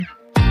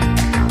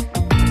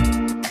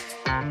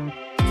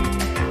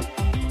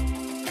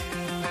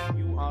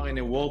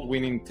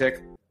award-winning tech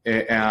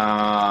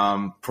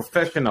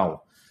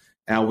professional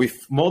with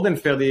more than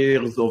 30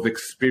 years of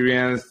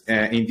experience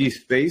in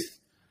this space.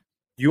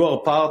 You are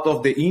part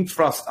of the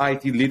Intrust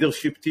IT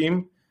leadership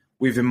team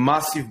with a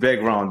massive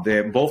background,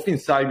 both in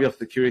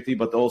cybersecurity,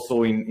 but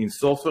also in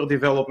software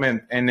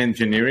development and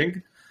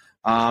engineering.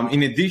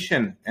 In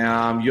addition,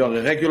 you are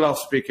a regular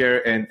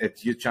speaker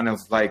at youth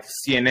channels like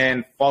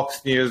CNN,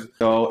 Fox News.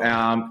 So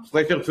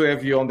pleasure to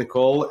have you on the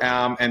call.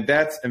 And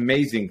that's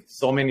amazing.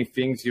 So many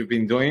things you've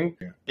been doing.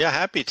 Yeah,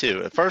 happy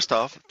to. First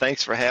off,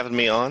 thanks for having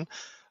me on.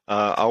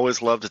 I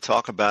always love to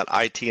talk about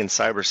IT and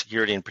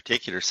cybersecurity in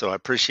particular, so I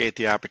appreciate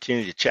the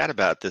opportunity to chat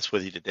about this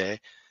with you today.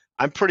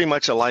 I'm pretty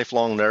much a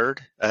lifelong nerd,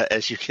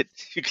 as you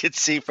could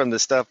see from the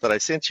stuff that I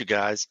sent you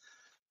guys.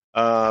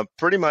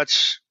 Pretty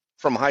much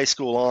from high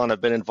school on, I've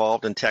been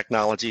involved in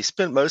technology,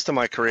 spent most of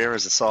my career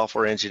as a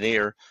software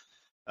engineer,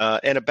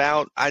 and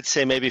about, I'd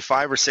say maybe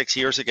 5 or 6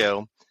 years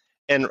ago,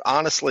 and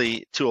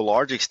honestly, to a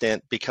large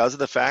extent, because of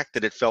the fact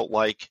that it felt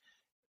like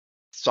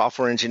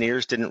software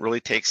engineers didn't really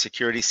take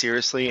security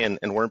seriously and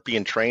weren't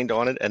being trained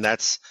on it. And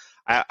that's,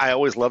 I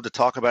always love to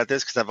talk about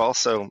this because I've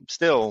also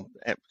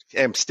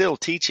am still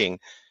teaching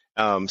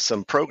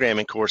some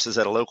programming courses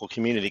at a local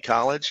community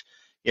college.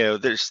 You know,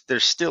 there's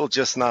still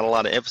just not a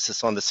lot of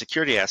emphasis on the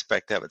security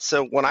aspect of it.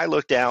 So when I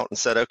looked out and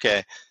said,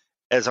 okay,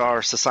 as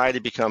our society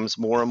becomes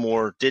more and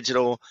more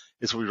digital,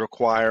 as we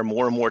require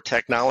more and more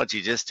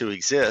technology just to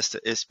exist,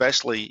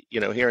 especially, you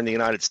know, here in the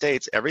United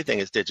States, everything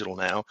is digital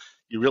now.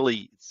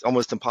 It's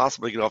almost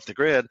impossible to get off the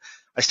grid.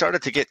 I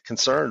started to get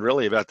concerned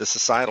really about the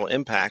societal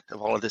impact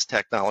of all of this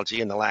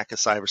technology and the lack of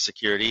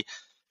cybersecurity.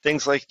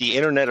 Things like the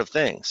Internet of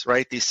Things,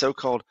 right? These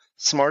so-called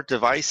smart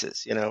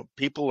devices. You know,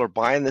 people are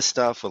buying this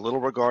stuff with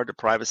little regard to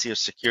privacy or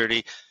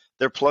security.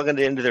 They're plugging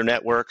it into their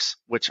networks,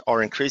 which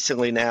are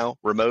increasingly now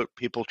remote,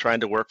 people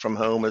trying to work from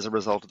home as a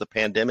result of the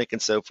pandemic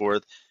and so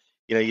forth.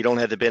 You know, you don't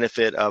have the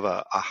benefit of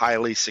a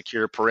highly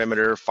secure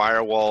perimeter,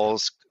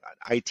 firewalls,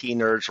 IT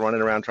nerds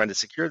running around trying to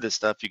secure this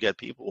stuff. You got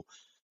people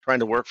trying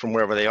to work from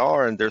wherever they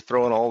are, and they're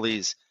throwing all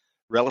these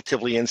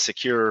relatively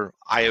insecure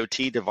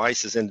IoT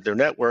devices into their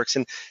networks.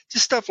 And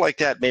just stuff like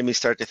that made me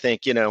start to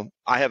think, you know,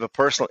 I have a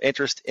personal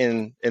interest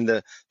in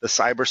the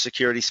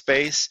cybersecurity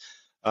space.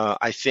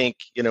 I think,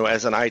 you know,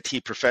 as an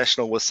IT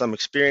professional with some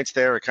experience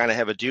there, I kind of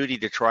have a duty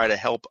to try to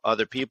help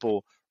other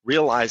people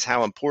realize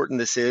how important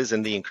this is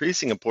and the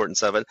increasing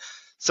importance of it.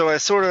 So I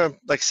sort of,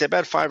 like I said,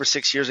 about 5 or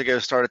 6 years ago,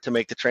 started to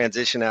make the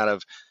transition out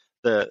of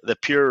the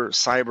pure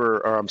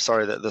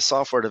the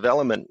software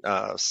development,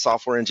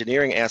 software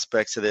engineering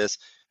aspects of this,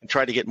 and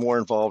try to get more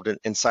involved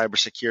in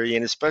cybersecurity,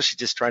 and especially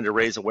just trying to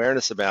raise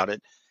awareness about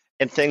it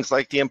and things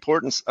like the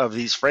importance of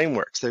these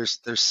frameworks. There's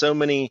so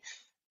many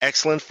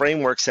excellent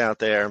frameworks out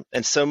there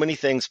and so many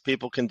things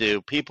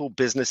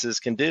businesses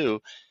can do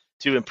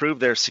to improve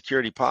their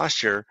security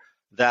posture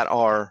that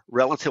are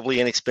relatively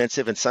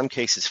inexpensive, in some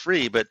cases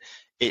free, but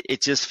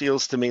it just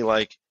feels to me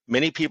like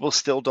many people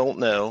still don't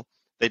know.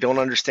 They don't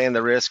understand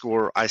the risk,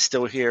 or I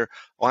still hear,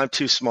 oh, I'm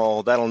too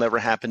small, that'll never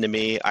happen to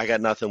me, I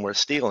got nothing worth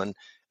stealing.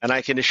 And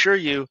I can assure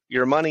you,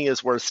 your money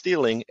is worth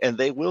stealing, and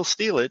they will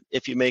steal it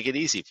if you make it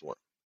easy for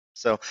them.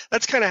 So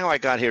that's kind of how I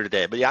got here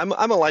today. But yeah,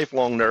 I'm a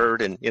lifelong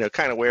nerd, and, you know,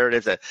 kind of wear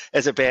it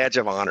as a badge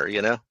of honor,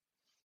 you know.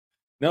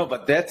 No,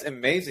 but that's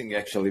amazing,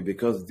 actually,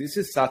 because this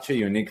is such a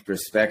unique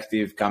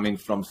perspective coming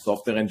from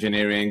software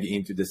engineering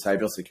into the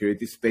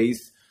cybersecurity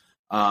space.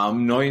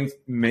 Knowing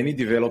many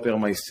developers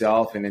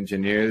myself and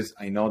engineers,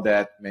 I know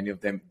that many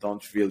of them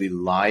don't really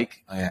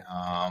like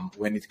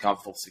when it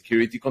comes for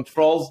security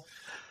controls.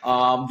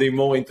 They're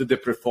more into the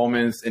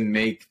performance and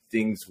make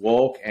things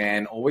work.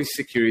 And always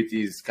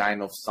security is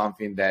kind of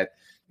something that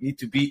need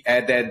to be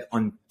added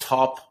on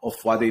top of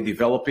what they're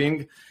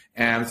developing.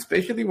 And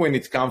especially when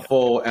it comes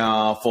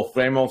for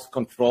frameworks,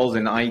 controls,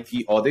 and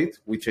IT audit,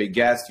 which I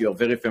guess you're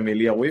very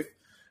familiar with.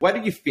 What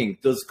do you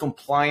think? Does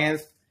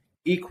compliance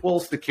equal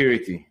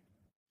security?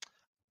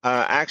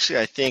 Actually,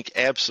 I think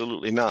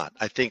absolutely not.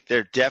 I think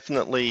they're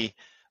definitely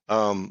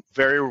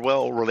very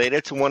well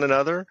related to one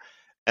another.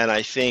 And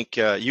I think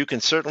you can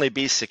certainly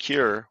be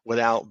secure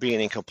without being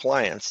in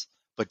compliance.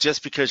 But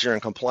just because you're in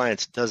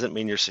compliance doesn't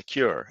mean you're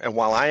secure. And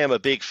while I am a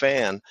big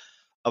fan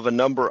of a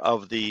number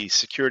of the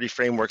security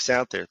frameworks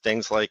out there,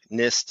 things like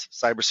NIST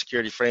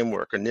Cybersecurity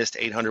Framework or NIST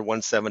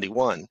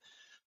 800-171,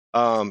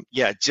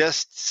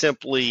 just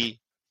simply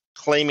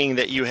claiming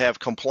that you have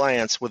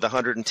compliance with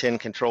 110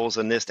 controls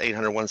in NIST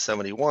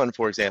 800-171,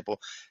 for example,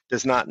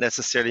 does not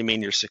necessarily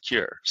mean you're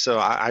secure. So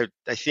I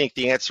think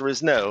the answer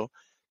is no.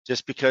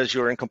 Just because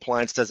you're in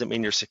compliance doesn't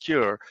mean you're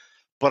secure.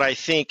 But I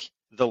think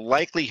the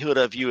likelihood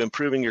of you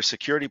improving your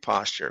security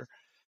posture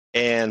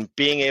and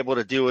being able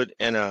to do it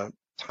in a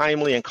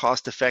timely and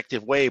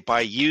cost-effective way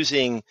by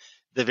using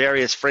the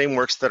various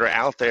frameworks that are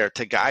out there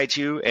to guide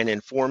you and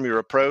inform your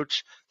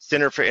approach.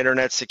 Center for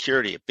Internet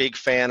Security, a big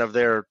fan of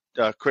their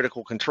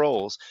critical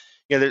controls.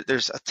 You know,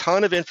 there's a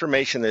ton of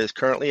information that is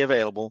currently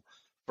available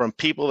from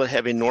people that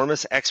have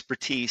enormous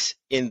expertise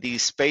in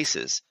these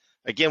spaces.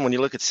 Again, when you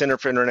look at Center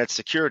for Internet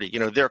Security, you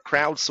know, they're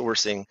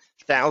crowdsourcing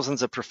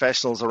thousands of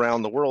professionals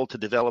around the world to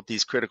develop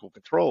these critical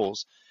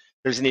controls,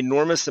 there's an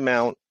enormous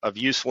amount of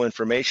useful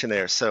information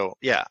there. So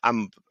yeah,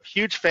 I'm a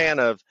huge fan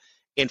of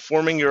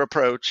informing your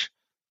approach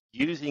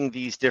using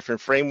these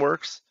different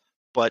frameworks.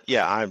 But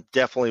yeah, I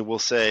definitely will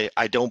say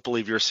I don't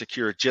believe you're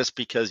secure just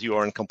because you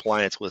are in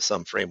compliance with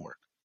some framework.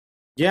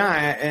 Yeah,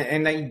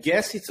 and I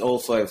guess it's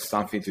also has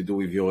something to do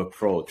with your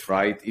approach,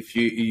 right? If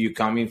you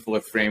come in for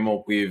a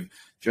framework with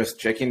just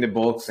checking the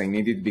box, I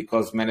need it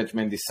because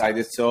management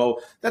decided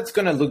so, that's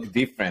going to look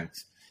different.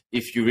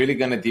 If you're really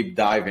going to deep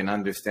dive and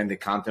understand the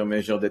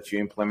countermeasure that you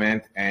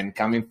implement, and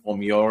coming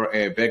from your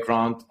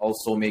background,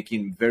 also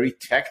making very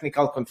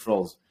technical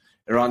controls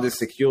around the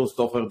secure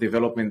software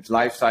development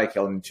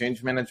lifecycle and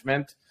change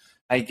management,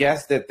 I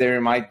guess that there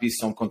might be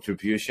some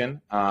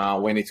contribution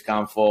when it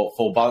comes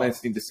for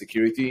balancing the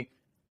security,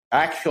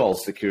 actual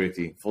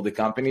security for the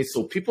company,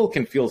 so people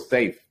can feel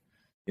safe,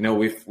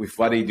 with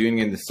what they're doing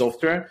in the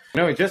software.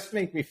 It just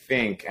makes me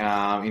think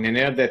in an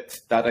era that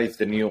data is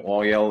the new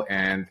oil,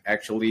 and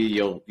actually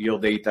your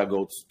data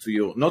goes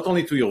to not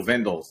only to your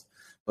vendors,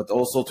 but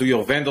also to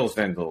your vendors,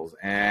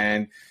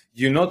 and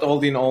you're not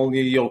holding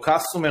only your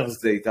customers'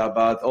 data,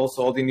 but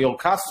also holding your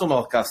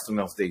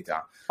customers'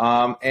 data.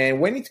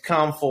 And when it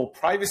comes for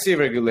privacy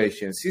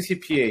regulations,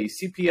 CCPA,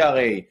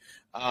 CPRA,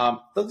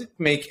 does it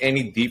make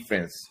any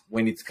difference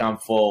when it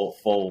comes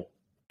for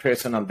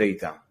personal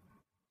data?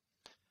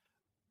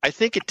 I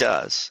think it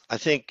does. I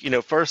think,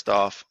 first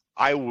off,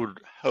 I would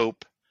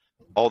hope,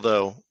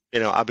 although,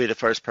 I'll be the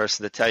first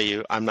person to tell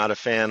you I'm not a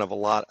fan of a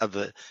lot of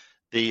the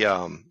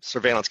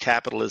surveillance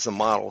capitalism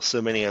model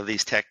so many of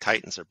these tech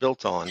titans are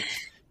built on,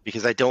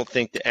 because I don't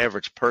think the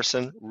average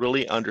person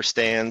really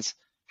understands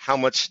how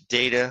much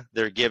data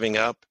they're giving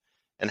up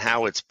and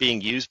how it's being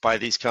used by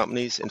these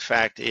companies. In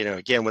fact,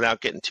 again,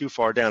 without getting too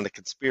far down the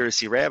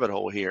conspiracy rabbit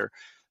hole here,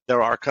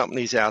 there are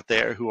companies out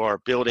there who are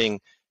building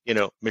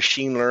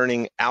machine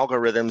learning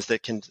algorithms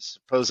that can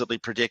supposedly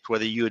predict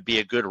whether you would be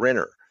a good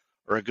renter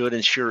or a good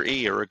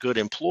insuree or a good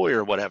employer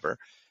or whatever.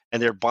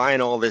 And they're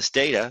buying all this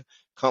data.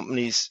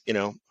 Companies,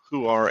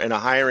 who are in a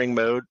hiring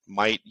mode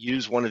might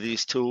use one of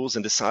these tools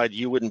and decide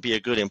you wouldn't be a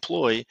good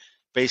employee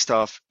based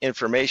off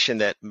information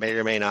that may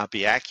or may not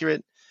be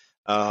accurate.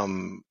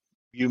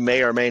 You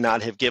may or may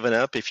not have given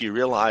up if you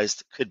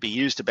realized could be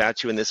used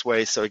about you in this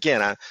way. So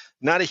again, I'm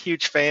not a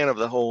huge fan of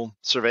the whole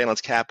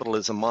surveillance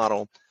capitalism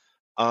model.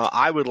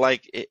 I would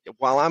like,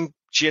 while I'm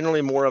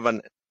generally more of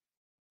a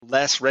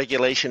less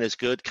regulation is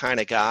good kind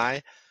of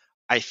guy,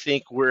 I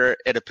think we're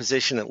at a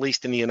position, at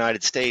least in the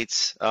United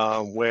States,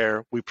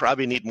 where we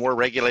probably need more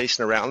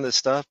regulation around this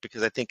stuff,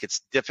 because I think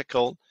it's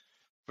difficult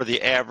for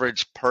the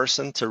average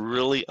person to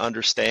really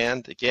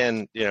understand.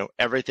 Again,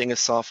 everything is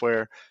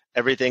software,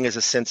 everything is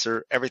a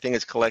sensor, everything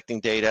is collecting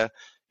data.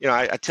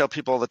 I tell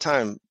people all the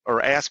time,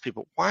 or ask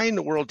people, why in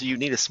the world do you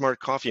need a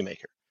smart coffee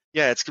maker?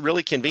 Yeah, it's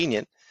really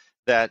convenient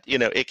that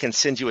it can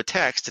send you a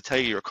text to tell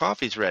you your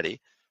coffee's ready,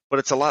 but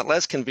it's a lot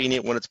less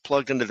convenient when it's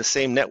plugged into the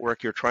same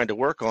network you're trying to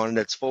work on, and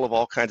it's full of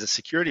all kinds of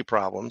security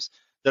problems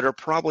that are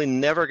probably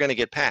never going to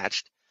get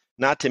patched,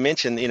 not to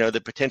mention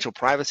the potential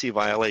privacy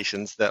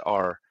violations that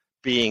are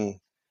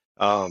being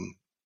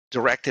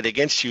directed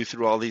against you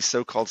through all these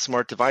so-called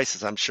smart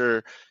devices. I'm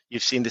sure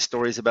you've seen the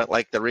stories about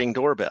like the Ring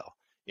doorbell.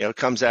 It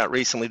comes out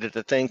recently that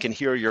the thing can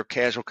hear your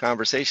casual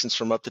conversations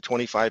from up to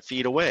 25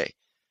 feet away.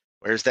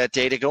 Where's that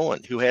data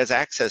going? Who has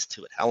access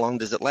to it? How long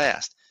does it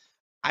last?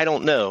 I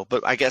don't know,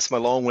 but I guess my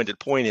long-winded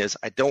point is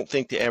I don't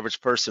think the average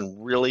person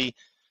really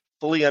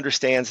fully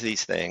understands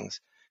these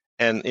things.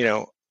 And,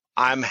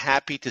 I'm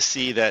happy to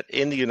see that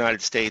in the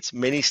United States,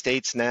 many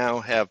states now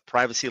have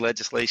privacy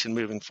legislation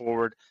moving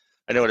forward.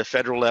 I know at a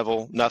federal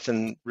level,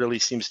 nothing really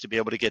seems to be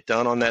able to get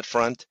done on that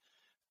front.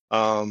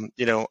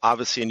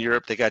 Obviously in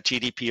Europe, they got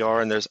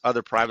GDPR, and there's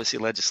other privacy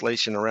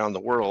legislation around the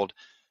world.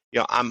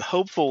 I'm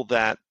hopeful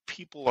that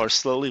people are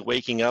slowly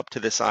waking up to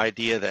this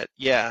idea that,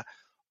 yeah,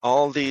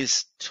 all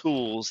these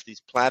tools,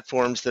 these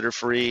platforms that are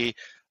free,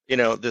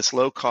 this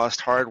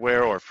low-cost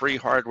hardware or free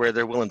hardware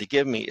they're willing to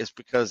give me is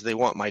because they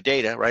want my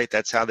data, right?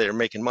 That's how they're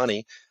making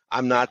money.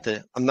 I'm not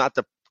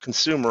the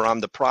consumer,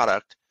 I'm the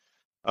product.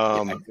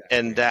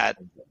 And that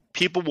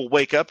people will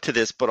wake up to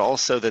this, but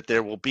also that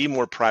there will be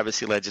more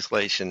privacy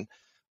legislation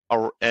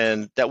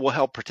and that will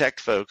help protect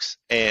folks,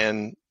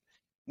 and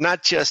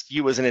not just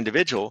you as an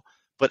individual,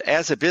 but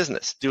as a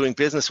business, doing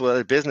business with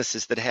other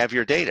businesses that have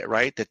your data,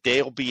 right? That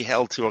they'll be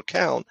held to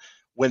account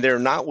when they're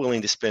not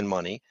willing to spend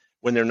money,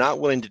 when they're not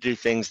willing to do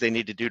things they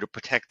need to do to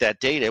protect that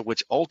data,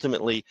 which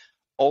ultimately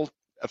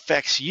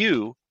affects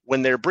you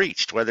when they're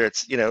breached, whether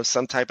it's,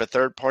 some type of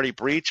third-party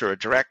breach or a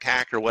direct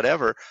hack or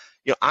whatever.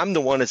 I'm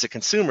the one as a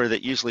consumer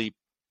that usually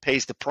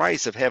pays the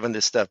price of having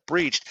this stuff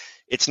breached.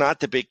 It's not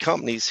the big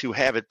companies who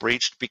have it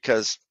breached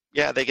because,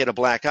 yeah, they get a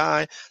black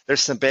eye.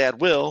 There's some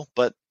bad will,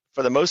 but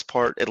for the most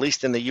part, at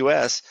least in the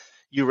U.S.,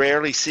 you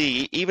rarely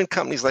see, even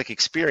companies like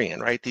Experian,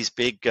 right? These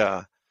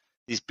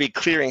big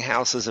clearing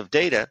houses of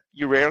data,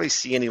 you rarely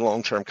see any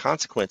long-term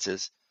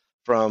consequences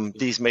from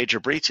these major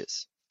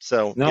breaches.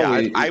 So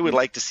I would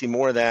like to see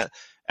more of that.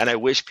 And I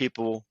wish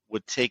people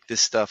would take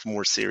this stuff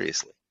more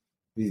seriously.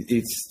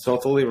 It's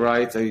totally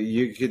right.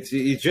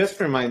 It just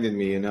reminded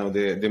me,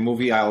 the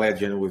movie I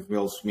Legend with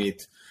Will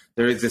Smith.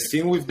 There is a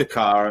scene with the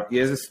car. He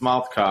has a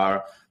smart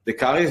car. The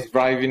car is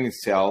driving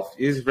itself.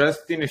 He's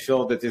resting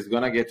assured that he's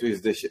going to get to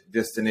his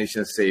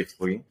destination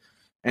safely.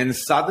 And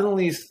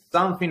suddenly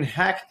something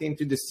hacked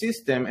into the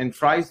system and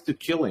tries to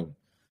kill him.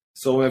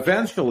 So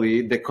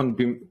eventually the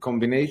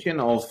combination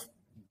of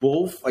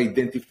both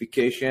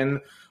identification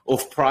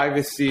of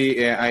privacy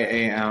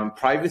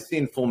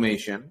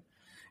information,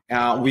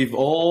 with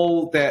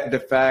all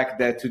the fact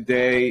that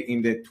today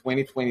in the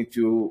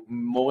 2022,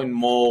 more and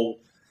more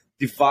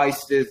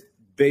devices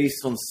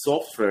based on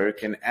software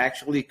can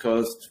actually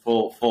cost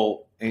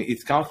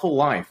it's come for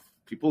life.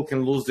 People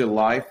can lose their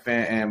life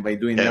and by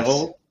doing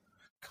that.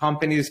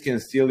 Companies can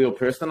steal your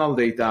personal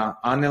data,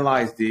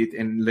 analyze it,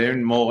 and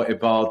learn more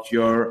about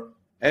your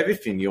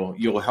everything, your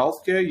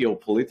healthcare, your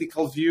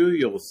political view,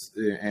 your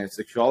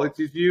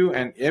sexuality view,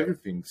 and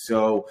everything.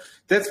 So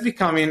that's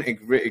becoming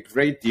a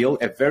great deal,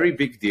 a very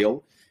big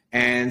deal.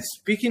 And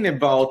speaking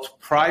about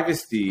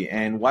privacy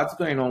and what's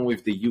going on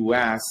with the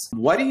US,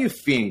 what do you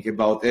think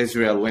about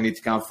Israel when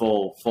it comes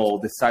for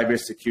the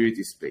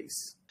cybersecurity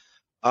space?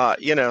 I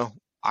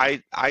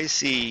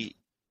see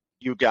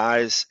you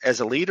guys as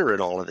a leader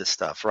in all of this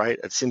stuff, right?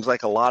 It seems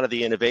like a lot of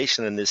the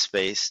innovation in this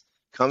space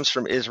comes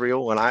from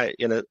Israel, and I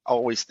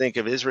always think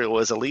of Israel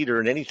as a leader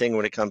in anything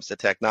when it comes to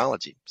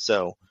technology.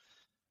 So,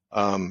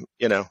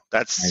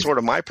 that's sort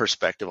of my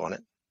perspective on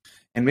it.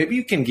 And maybe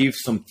you can give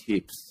some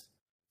tips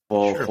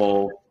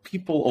for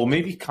people or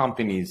maybe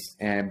companies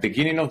at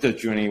beginning of their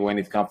journey when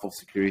it comes to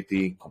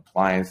security,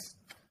 compliance.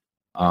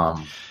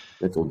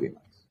 That will be nice.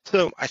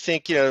 So I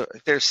think,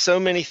 there's so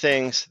many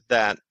things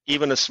that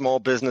even a small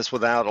business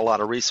without a lot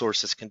of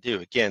resources can do.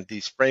 Again,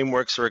 these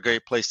frameworks are a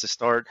great place to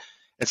start.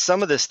 And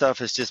some of this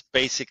stuff is just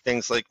basic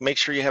things like make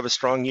sure you have a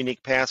strong,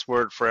 unique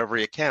password for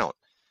every account.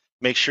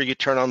 Make sure you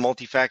turn on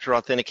multi-factor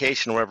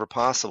authentication wherever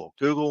possible.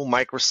 Google,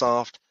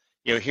 Microsoft,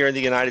 here in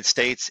the United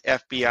States,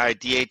 FBI,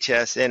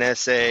 DHS,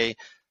 NSA,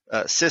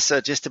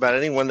 CISA, just about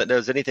anyone that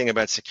knows anything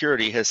about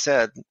security has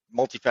said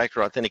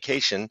multi-factor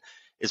authentication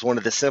is one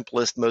of the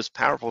simplest, most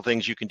powerful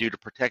things you can do to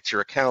protect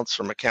your accounts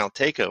from account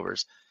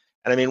takeovers.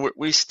 And I mean,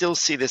 we still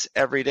see this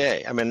every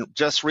day. I mean,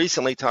 just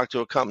recently talked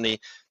to a company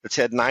that's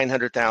had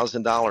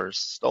 $900,000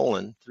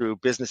 stolen through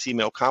business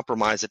email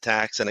compromise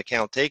attacks and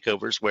account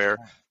takeovers where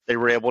they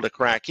were able to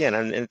crack in.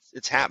 And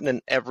it's happening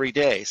every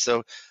day.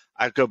 So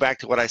I go back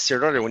to what I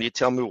said earlier. When you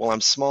tell me, well,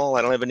 I'm small,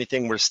 I don't have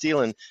anything worth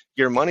stealing,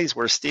 your money's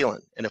worth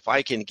stealing. And if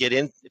I can get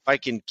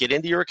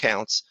into your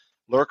accounts,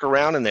 lurk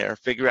around in there,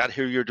 figure out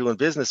who you're doing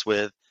business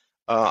with,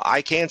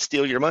 I can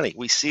steal your money.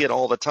 We see it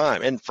all the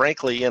time. And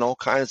frankly, in all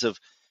kinds of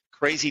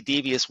crazy,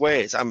 devious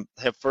ways. I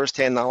have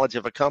firsthand knowledge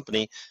of a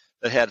company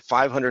that had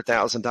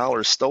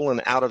 $500,000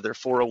 stolen out of their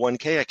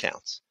 401k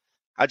accounts.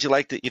 How'd you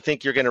like that? You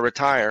think you're going to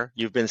retire.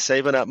 You've been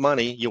saving up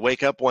money. You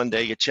wake up one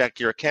day, you check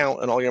your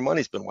account, and all your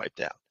money's been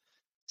wiped out.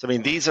 So, I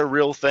mean, these are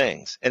real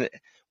things. And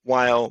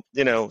while,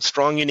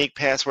 strong, unique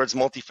passwords,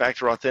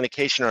 multi-factor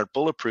authentication aren't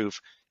bulletproof,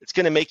 it's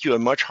going to make you a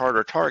much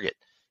harder target.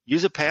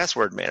 Use a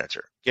password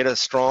manager. Get a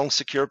strong,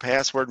 secure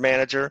password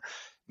manager.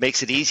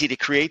 Makes it easy to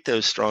create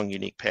those strong,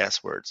 unique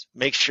passwords.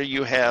 Make sure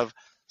you have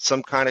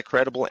some kind of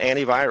credible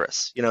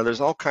antivirus.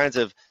 There's all kinds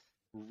of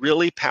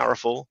really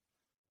powerful,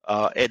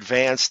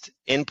 advanced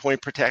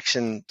endpoint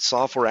protection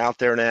software out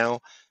there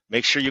now.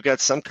 Make sure you got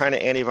some kind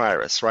of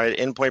antivirus, right?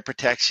 Endpoint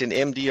protection,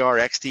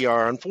 MDR,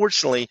 XDR.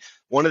 Unfortunately,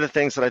 one of the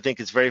things that I think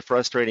is very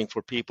frustrating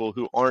for people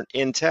who aren't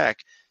in tech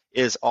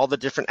is all the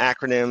different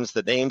acronyms,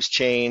 the names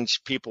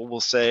change. People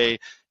will say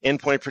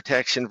endpoint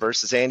protection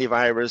versus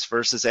antivirus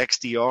versus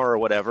XDR or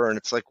whatever. And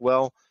it's like,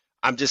 well,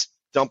 I'm just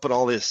dumping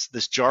all this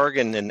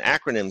jargon and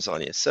acronyms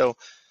on you. So,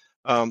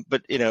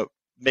 but,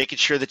 making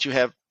sure that you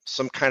have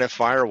some kind of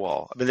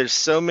firewall. I mean, there's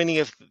so many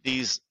of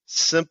these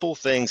simple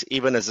things,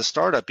 even as a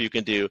startup, you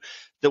can do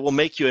that will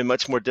make you a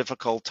much more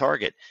difficult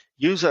target.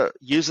 Use a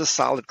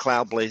solid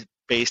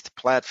cloud-based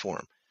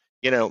platform.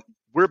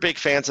 We're big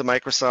fans of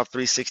Microsoft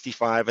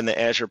 365 and the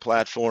Azure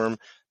platform.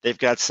 They've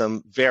got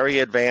some very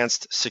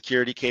advanced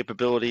security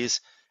capabilities.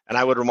 And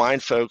I would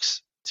remind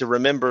folks to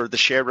remember the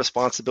shared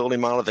responsibility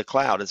model of the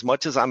cloud. As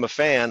much as I'm a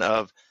fan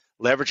of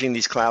leveraging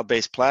these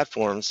cloud-based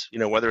platforms,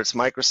 whether it's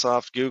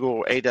Microsoft, Google,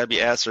 or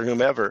AWS, or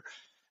whomever,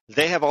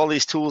 they have all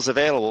these tools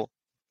available.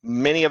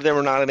 Many of them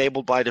are not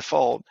enabled by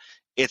default.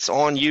 It's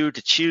on you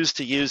to choose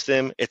to use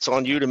them. It's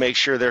on you to make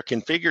sure they're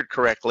configured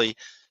correctly.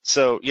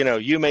 So,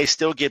 you may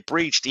still get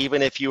breached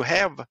even if you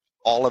have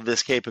all of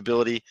this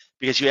capability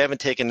because you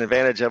haven't taken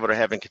advantage of it or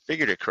haven't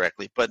configured it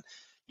correctly. But,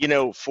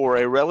 for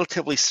a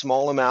relatively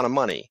small amount of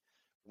money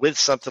with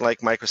something like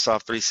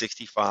Microsoft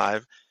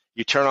 365,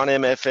 you turn on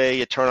MFA,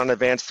 you turn on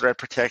advanced threat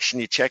protection,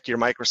 you check your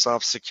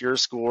Microsoft Secure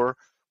Score,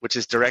 which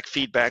is direct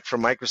feedback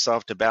from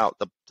Microsoft about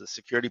the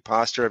security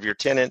posture of your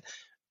tenant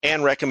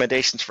and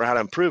recommendations for how to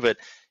improve it.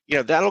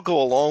 That'll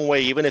go a long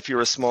way, even if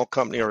you're a small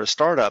company or a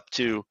startup,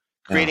 to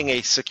creating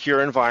a secure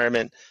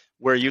environment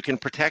where you can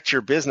protect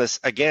your business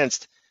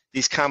against,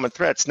 these common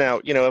threats.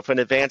 Now, if an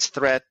advanced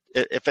threat,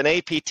 if an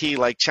APT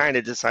like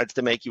China decides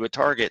to make you a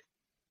target,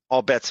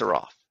 all bets are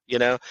off.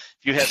 If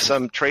you have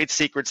some trade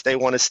secrets they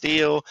want to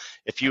steal,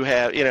 if you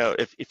have,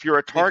 if you're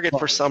a target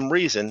for some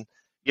reason,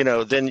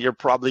 then you're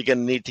probably going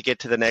to need to get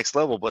to the next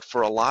level. But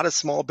for a lot of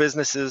small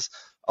businesses,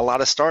 a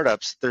lot of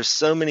startups, there's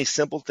so many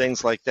simple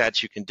things like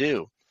that you can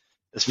do.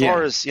 As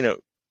far as,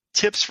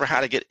 tips for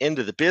how to get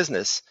into the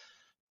business,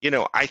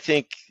 I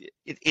think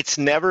it's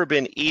never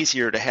been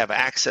easier to have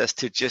access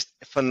to just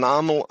a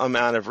phenomenal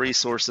amount of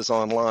resources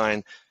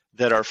online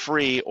that are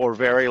free or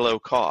very low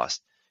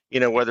cost.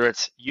 Whether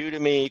it's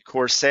Udemy,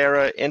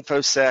 Coursera,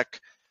 InfoSec,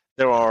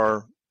 there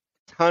are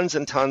tons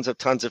and tons of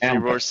free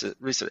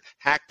resources.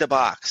 Hack the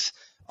Box,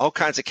 all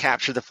kinds of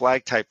capture the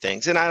flag type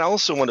things. And I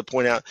also want to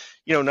point out,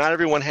 not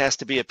everyone has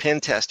to be a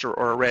pen tester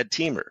or a red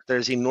teamer.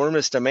 There's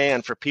enormous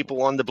demand for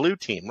people on the blue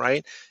team,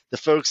 right? The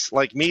folks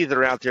like me that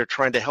are out there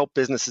trying to help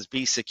businesses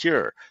be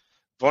secure.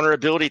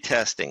 Vulnerability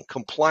testing,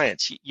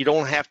 compliance. You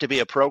don't have to be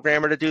a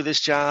programmer to do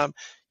this job.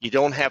 You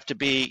don't have to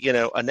be,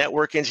 a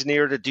network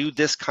engineer to do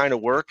this kind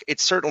of work. It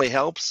certainly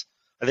helps.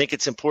 I think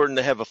it's important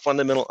to have a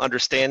fundamental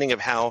understanding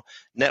of how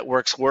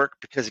networks work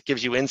because it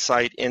gives you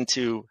insight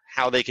into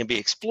how they can be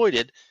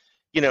exploited.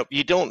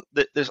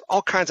 There's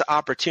all kinds of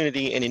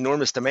opportunity and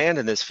enormous demand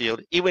in this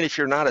field, even if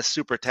you're not a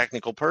super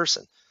technical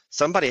person.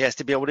 Somebody has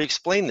to be able to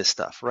explain this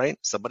stuff, right?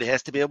 Somebody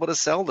has to be able to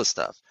sell the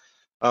stuff.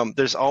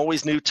 There's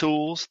always new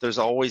tools. There's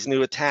always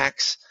new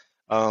attacks.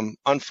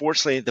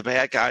 Unfortunately, the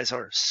bad guys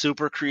are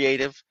super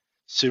creative,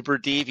 super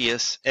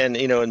devious, and,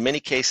 in many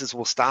cases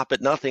will stop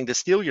at nothing to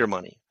steal your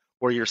money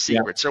or your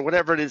secrets or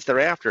whatever it is they're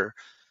after.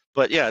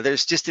 But yeah,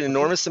 there's just an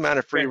enormous amount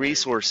of free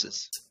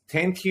resources.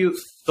 Thank you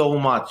so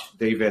much,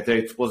 David.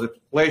 It was a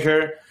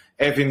pleasure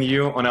having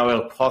you on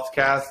our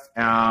podcast,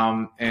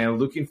 and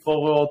looking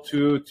forward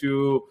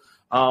to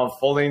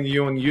following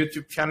you on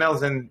YouTube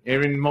channels and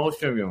hearing more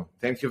from you.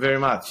 Thank you very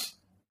much.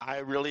 I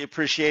really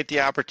appreciate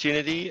the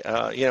opportunity.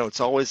 It's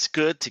always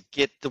good to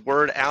get the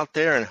word out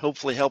there and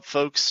hopefully help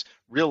folks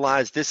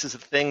realize this is a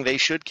thing they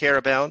should care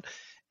about,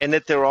 and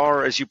that there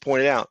are, as you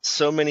pointed out,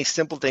 so many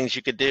simple things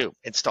you could do.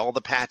 Install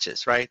the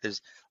patches, right?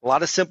 There's a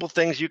lot of simple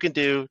things you can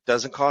do.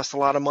 Doesn't cost a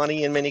lot of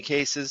money in many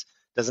cases.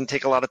 Doesn't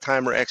take a lot of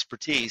time or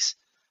expertise,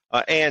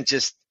 and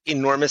just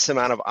enormous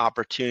amount of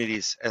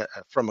opportunities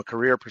from a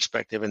career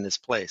perspective in this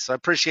place. So I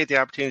appreciate the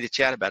opportunity to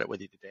chat about it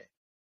with you today.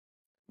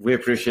 We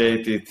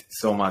appreciate it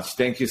so much.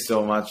 Thank you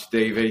so much,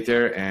 David,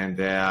 and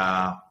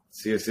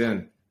see you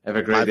soon. Have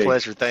a great day. My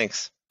pleasure.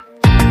 Thanks.